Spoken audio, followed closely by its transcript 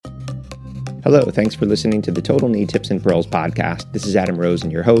Hello, thanks for listening to the Total Knee Tips and Pearls podcast. This is Adam Rosen,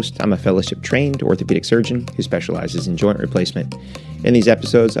 your host. I'm a fellowship-trained orthopedic surgeon who specializes in joint replacement. In these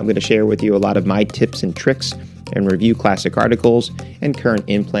episodes, I'm going to share with you a lot of my tips and tricks and review classic articles and current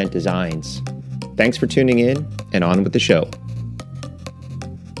implant designs. Thanks for tuning in, and on with the show.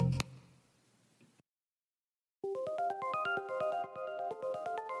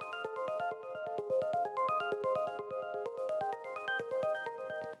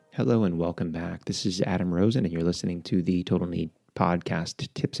 Hello and welcome back. This is Adam Rosen, and you're listening to the Total Knee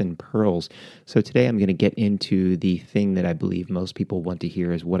podcast, Tips and Pearls. So today I'm going to get into the thing that I believe most people want to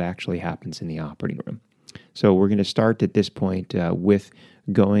hear is what actually happens in the operating room. So we're going to start at this point with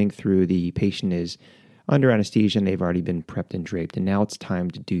going through the patient is under anesthesia and they've already been prepped and draped, and now it's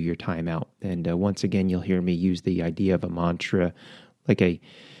time to do your timeout. And once again, you'll hear me use the idea of a mantra, like a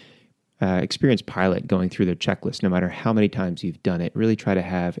experienced pilot going through their checklist. No matter how many times you've done it, really try to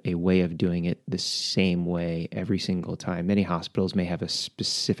have a way of doing it the same way every single time. Many hospitals may have a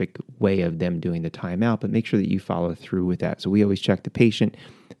specific way of them doing the timeout, but make sure that you follow through with that. So we always check the patient,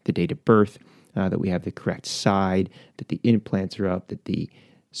 the date of birth, that we have the correct side, that the implants are up, that the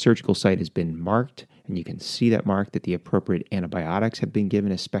surgical site has been marked, and you can see that mark, that the appropriate antibiotics have been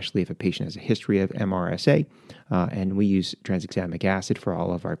given, especially if a patient has a history of MRSA. And we use tranexamic acid for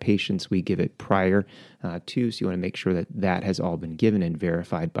all of our patients. We give it prior to, so you want to make sure that that has all been given and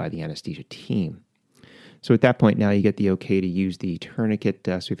verified by the anesthesia team. So at that point, now you get the okay to use the tourniquet.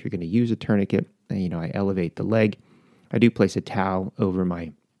 So if you're going to use a tourniquet, I elevate the leg. I do place a towel over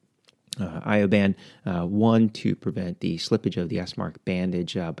my IOband, one, to prevent the slippage of the S-mark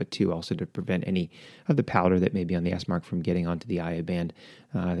bandage, but two, also to prevent any of the powder that may be on the S-mark from getting onto the IOband.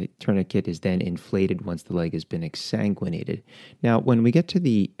 The tourniquet is then inflated once the leg has been exsanguinated. Now, when we get to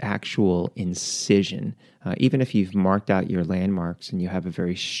the actual incision, even if you've marked out your landmarks and you have a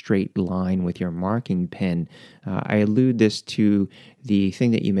very straight line with your marking pen, I allude this to the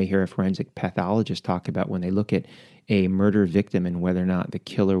thing that you may hear a forensic pathologist talk about when they look at a murder victim and whether or not the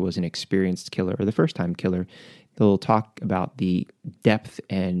killer was an experienced killer or the first-time killer. They'll talk about the depth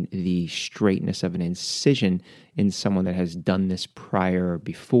and the straightness of an incision in someone that has done this prior or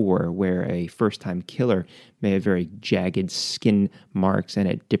before, where a first-time killer may have very jagged skin marks and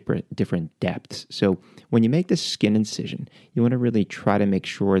at different depths. So when you make the skin incision, you want to really try to make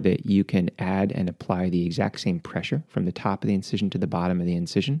sure that you can add and apply the exact same pressure from the top of the incision to the bottom of the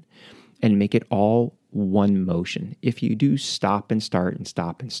incision and make it all one motion. If you do stop and start and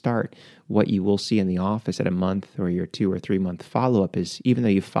stop and start, what you will see in the office at a month or your 2 or 3 month follow-up is, even though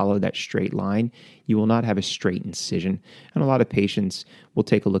you follow that straight line, you will not have a straight incision. And a lot of patients will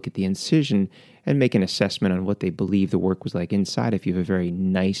take a look at the incision and make an assessment on what they believe the work was like inside if you have a very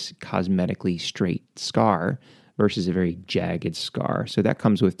nice, cosmetically straight scar versus a very jagged scar. So that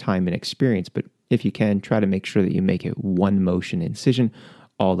comes with time and experience, but if you can, try to make sure that you make it one motion incision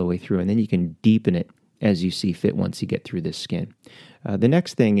all the way through, and then you can deepen it as you see fit once you get through the skin. The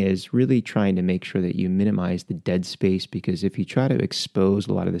next thing is really trying to make sure that you minimize the dead space, because if you try to expose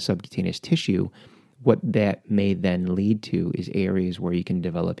a lot of the subcutaneous tissue, what that may then lead to is areas where you can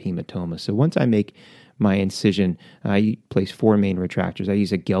develop hematoma. So once I make my incision, I place 4 main retractors. I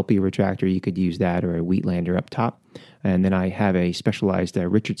use a Gelpi retractor. You could use that, or a Wheatlander up top. And then I have a specialized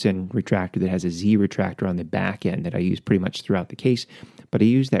Richardson retractor that has a Z retractor on the back end that I use pretty much throughout the case. But I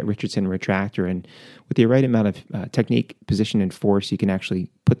use that Richardson retractor, and with the right amount of technique, position, and force, you can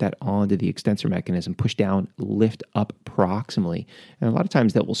actually put that onto the extensor mechanism, push down, lift up proximally. And a lot of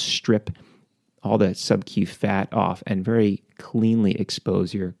times that will strip all the sub-Q fat off and very cleanly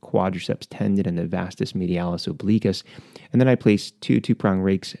expose your quadriceps tendon and the vastus medialis obliquus. And then I place 2 two-prong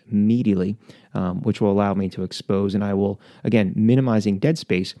rakes medially, which will allow me to expose, and I will, again, minimizing dead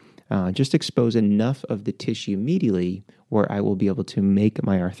space, just expose enough of the tissue medially where I will be able to make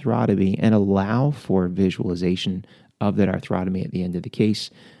my arthrotomy and allow for visualization of that arthrotomy at the end of the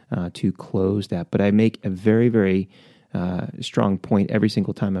case to close that. But I make a very, very strong point every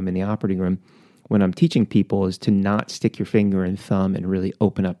single time I'm in the operating room when I'm teaching people is to not stick your finger and thumb and really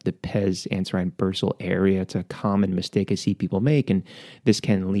open up the pes anserine bursal area. It's a common mistake I see people make, and this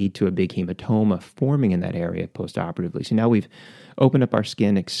can lead to a big hematoma forming in that area postoperatively. So now we've opened up our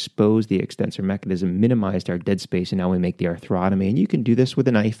skin, exposed the extensor mechanism, minimized our dead space, and now we make the arthrotomy. And you can do this with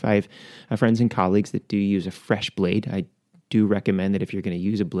a knife. I have friends and colleagues that do use a fresh blade. I do recommend that if you're going to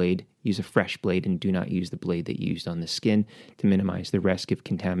use a blade, use a fresh blade and do not use the blade that you used on the skin to minimize the risk of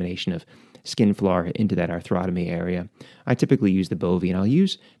contamination of skin flora into that arthrotomy area. I typically use the Bovie, and I'll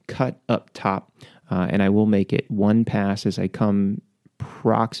use cut up top, and I will make it one pass as I come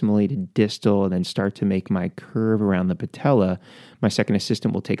proximally to distal and then start to make my curve around the patella, my second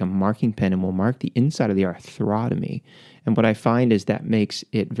assistant will take a marking pen and will mark the inside of the arthrotomy. And what I find is that makes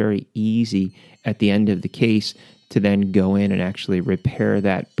it very easy at the end of the case to then go in and actually repair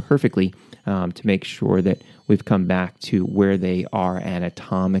that perfectly, to make sure that we've come back to where they are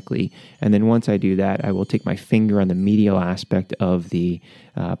anatomically. And then once I do that, I will take my finger on the medial aspect of the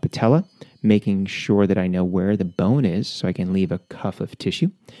patella, making sure that I know where the bone is so I can leave a cuff of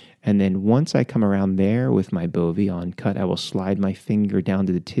tissue. And then once I come around there with my bovie on cut, I will slide my finger down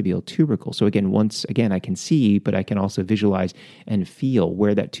to the tibial tubercle. So once again, I can see, but I can also visualize and feel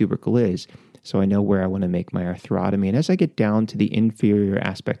where that tubercle is. So I know where I want to make my arthrotomy. And as I get down to the inferior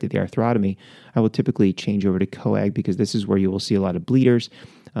aspect of the arthrotomy, I will typically change over to coag, because this is where you will see a lot of bleeders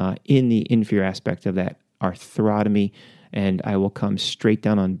in the inferior aspect of that arthrotomy. And I will come straight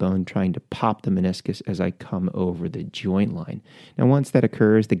down on bone, trying to pop the meniscus as I come over the joint line. Now, once that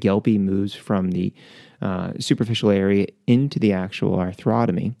occurs, the Gelpi moves from the superficial area into the actual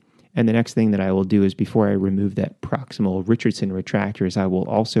arthrotomy. And the next thing that I will do is, before I remove that proximal Richardson retractor, is I will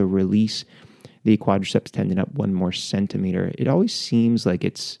also release the quadriceps tendon up 1 more centimeter. It always seems like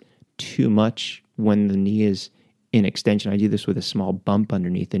it's too much when the knee is in extension. I do this with a small bump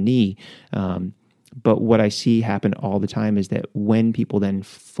underneath the knee. But what I see happen all the time is that when people then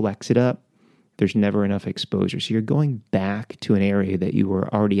flex it up, there's never enough exposure. So you're going back to an area that you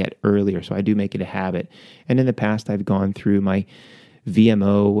were already at earlier. So I do make it a habit. And in the past, I've gone through my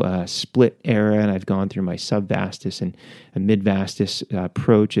VMO split era, and I've gone through my subvastus and midvastus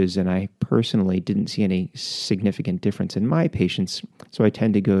approaches, and I personally didn't see any significant difference in my patients. So I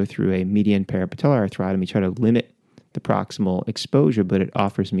tend to go through a median parapatellar arthrotomy, try to limit the proximal exposure, but it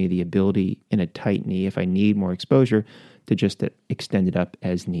offers me the ability in a tight knee, if I need more exposure, to just extend it up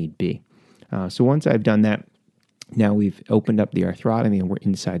as need be. So once I've done that, now we've opened up the arthrotomy and we're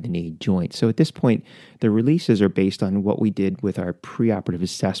inside the knee joint. So at this point, the releases are based on what we did with our preoperative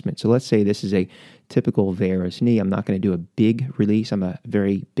assessment. So let's say this is a typical varus knee. I'm not going to do a big release. I'm a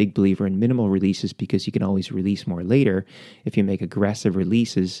very big believer in minimal releases, because you can always release more later. If you make aggressive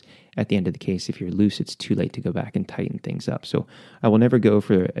releases at the end of the case, if you're loose, it's too late to go back and tighten things up. So I will never go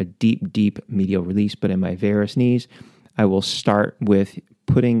for a deep medial release, but in my varus knees, I will start with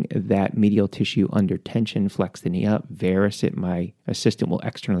putting that medial tissue under tension, flex the knee up, varus it. My assistant will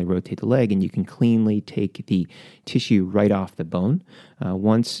externally rotate the leg, and you can cleanly take the tissue right off the bone.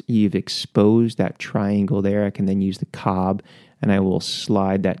 Once you've exposed that triangle there, I can then use the cob, and I will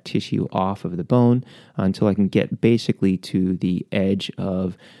slide that tissue off of the bone until I can get basically to the edge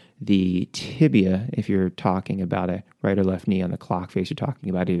of the tibia. If you're talking about a right or left knee on the clock face, you're talking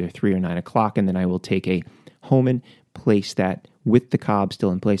about either 3 or 9 o'clock, and then I will take a Homan, place that with the cob still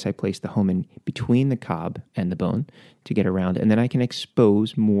in place. I place the Homan between the cob and the bone to get around, and then I can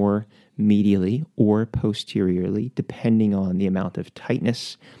expose more medially or posteriorly, depending on the amount of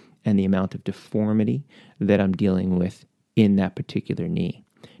tightness and the amount of deformity that I'm dealing with in that particular knee.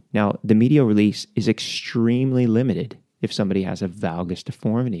 Now, the medial release is extremely limited if somebody has a valgus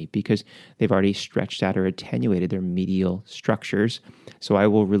deformity, because they've already stretched out or attenuated their medial structures. So I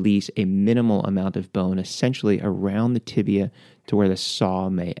will release a minimal amount of bone, essentially around the tibia, to where the saw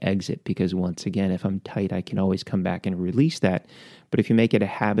may exit, because once again, if I'm tight, I can always come back and release that. But if you make it a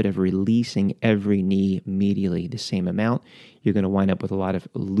habit of releasing every knee medially the same amount, you're going to wind up with a lot of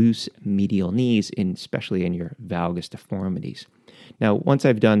loose medial knees, especially in your valgus deformities. Now, once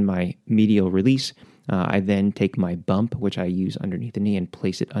I've done my medial release, I then take my bump, which I use underneath the knee, and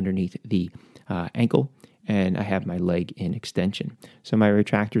place it underneath the ankle, and I have my leg in extension. So my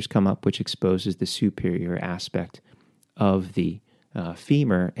retractors come up, which exposes the superior aspect of the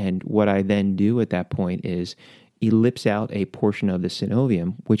femur, and what I then do at that point is ellipse out a portion of the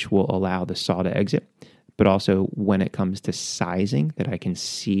synovium, which will allow the saw to exit, but also when it comes to sizing, that I can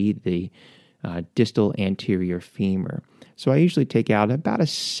see the distal anterior femur. So I usually take out about 1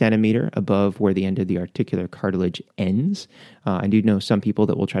 centimeter above where the end of the articular cartilage ends. I do know some people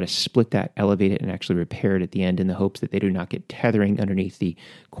that will try to split that, elevate it, and actually repair it at the end in the hopes that they do not get tethering underneath the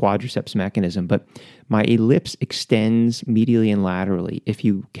quadriceps mechanism. But my ellipse extends medially and laterally, if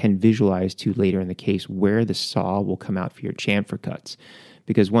you can visualize to later in the case where the saw will come out for your chamfer cuts.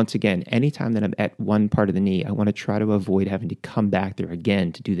 Because once again, anytime that I'm at one part of the knee, I want to try to avoid having to come back there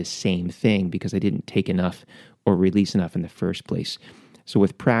again to do the same thing because I didn't take enough or release enough in the first place. So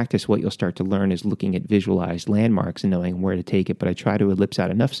with practice, what you'll start to learn is looking at visualized landmarks and knowing where to take it. But I try to ellipse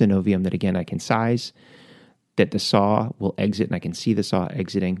out enough synovium that, again, I can size, that the saw will exit, and I can see the saw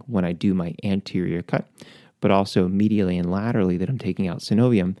exiting when I do my anterior cut, but also medially and laterally that I'm taking out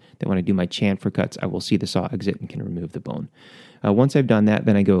synovium, that when I do my chamfer cuts, I will see the saw exit and can remove the bone. Once I've done that,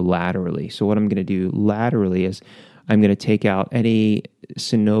 then I go laterally. So what I'm going to do laterally is I'm going to take out any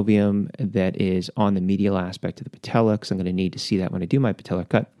synovium that is on the medial aspect of the patella, because I'm going to need to see that when I do my patellar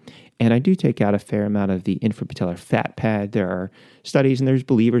cut. And I do take out a fair amount of the infrapatellar fat pad. There are studies and there's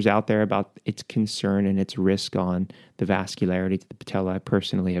believers out there about its concern and its risk on the vascularity to the patella. I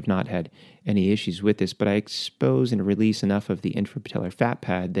personally have not had any issues with this, but I expose and release enough of the infrapatellar fat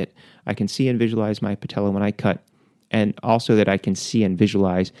pad that I can see and visualize my patella when I cut, and also that I can see and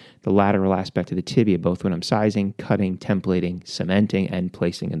visualize the lateral aspect of the tibia, both when I'm sizing, cutting, templating, cementing, and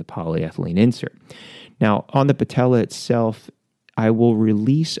placing in the polyethylene insert. Now, on the patella itself, I will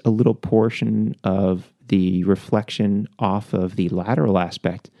release a little portion of the reflection off of the lateral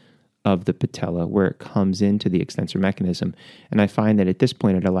aspect of the patella where it comes into the extensor mechanism. And I find that at this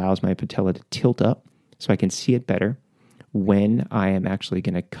point, it allows my patella to tilt up so I can see it better when I am actually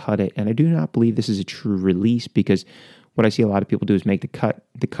going to cut it. And I do not believe this is a true release, because what I see a lot of people do is make the cut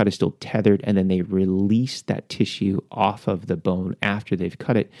is still tethered, and then they release that tissue off of the bone after they've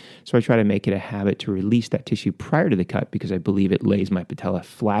cut it. So I try to make it a habit to release that tissue prior to the cut, because I believe it lays my patella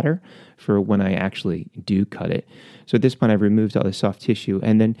flatter for when I actually do cut it. So at this point, I've removed all the soft tissue.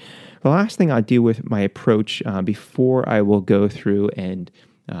 And then the last thing I'll do with my approach before I will go through and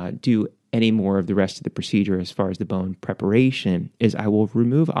do any more of the rest of the procedure as far as the bone preparation is I will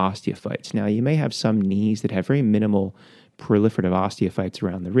remove osteophytes. Now, you may have some knees that have very minimal proliferative osteophytes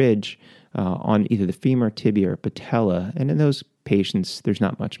around the ridge on either the femur, tibia, or patella. And in those patients, there's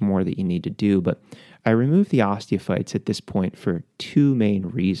not much more that you need to do. But I remove the osteophytes at this point for two main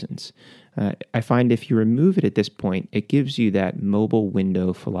reasons. I find if you remove it at this point, it gives you that mobile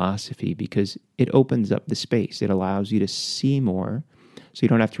window philosophy, because it opens up the space. It allows you to see more, so you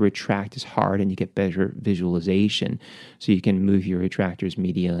don't have to retract as hard, and you get better visualization. So you can move your retractors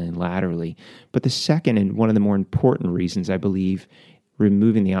medially and laterally. But the second, and one of the more important reasons I believe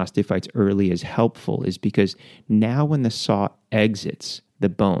removing the osteophytes early is helpful, is because now when the saw exits the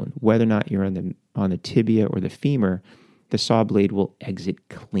bone, whether or not you're on the tibia or the femur, the saw blade will exit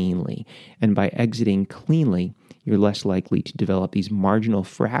cleanly. And by exiting cleanly, you're less likely to develop these marginal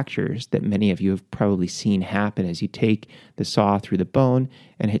fractures that many of you have probably seen happen as you take the saw through the bone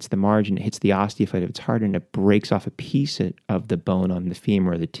and hits the margin, it hits the osteophyte. If it's hard, and it breaks off a piece of the bone on the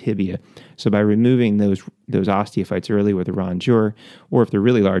femur or the tibia. So by removing those osteophytes early with a rongeur, or if they're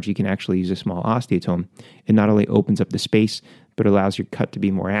really large, you can actually use a small osteotome. It not only opens up the space, but allows your cut to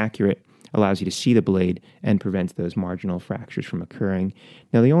be more accurate, allows you to see the blade, and prevents those marginal fractures from occurring.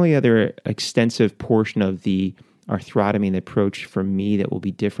 Now, the only other extensive portion of the arthrotomy and the approach for me that will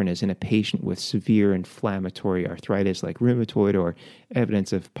be different is in a patient with severe inflammatory arthritis like rheumatoid or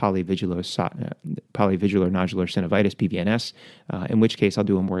evidence of polyvisular nodular synovitis, PVNS, in which case I'll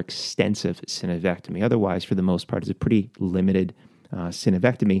do a more extensive synovectomy. Otherwise, for the most part, it's a pretty limited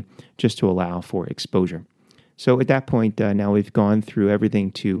synovectomy just to allow for exposure. So at that point, now we've gone through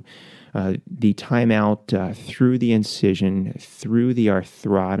everything to the timeout through the incision, through the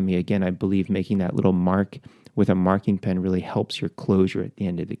arthrotomy. Again, I believe making that little mark with a marking pen really helps your closure at the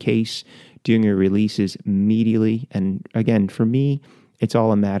end of the case. Doing your releases medially. And again, for me, it's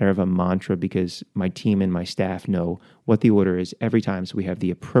all a matter of a mantra, because my team and my staff know what the order is every time. So we have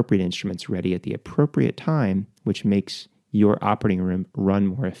the appropriate instruments ready at the appropriate time, which makes your operating room run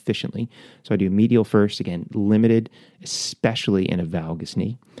more efficiently. So I do medial first, again, limited, especially in a valgus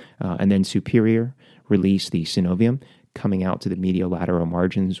knee. And then superior, release the synovium, coming out to the medial lateral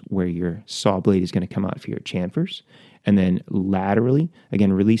margins where your saw blade is going to come out for your chamfers. And then laterally,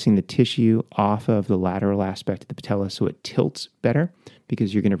 again, releasing the tissue off of the lateral aspect of the patella so it tilts better,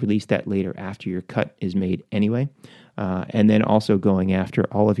 because you're going to release that later after your cut is made anyway. And then also going after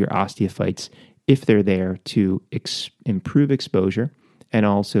all of your osteophytes if they're there to improve exposure, and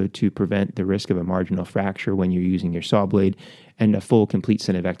also to prevent the risk of a marginal fracture when you're using your saw blade, and a full complete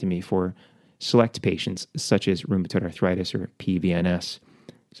synovectomy for select patients such as rheumatoid arthritis or PVNS.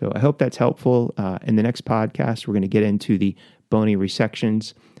 So I hope that's helpful. In the next podcast, we're going to get into the bony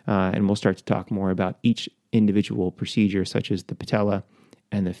resections, and we'll start to talk more about each individual procedure, such as the patella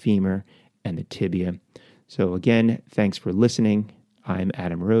and the femur and the tibia. So again, thanks for listening. I'm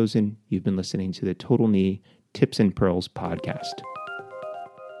Adam Rosen. You've been listening to the Total Knee Tips and Pearls podcast.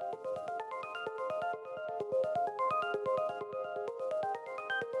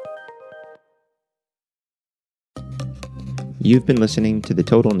 You've been listening to the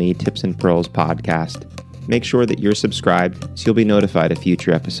Total Knee Tips and Pearls podcast. Make sure that you're subscribed so you'll be notified of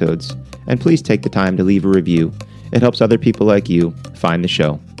future episodes. And please take the time to leave a review. It helps other people like you find the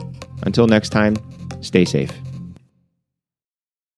show. Until next time, stay safe.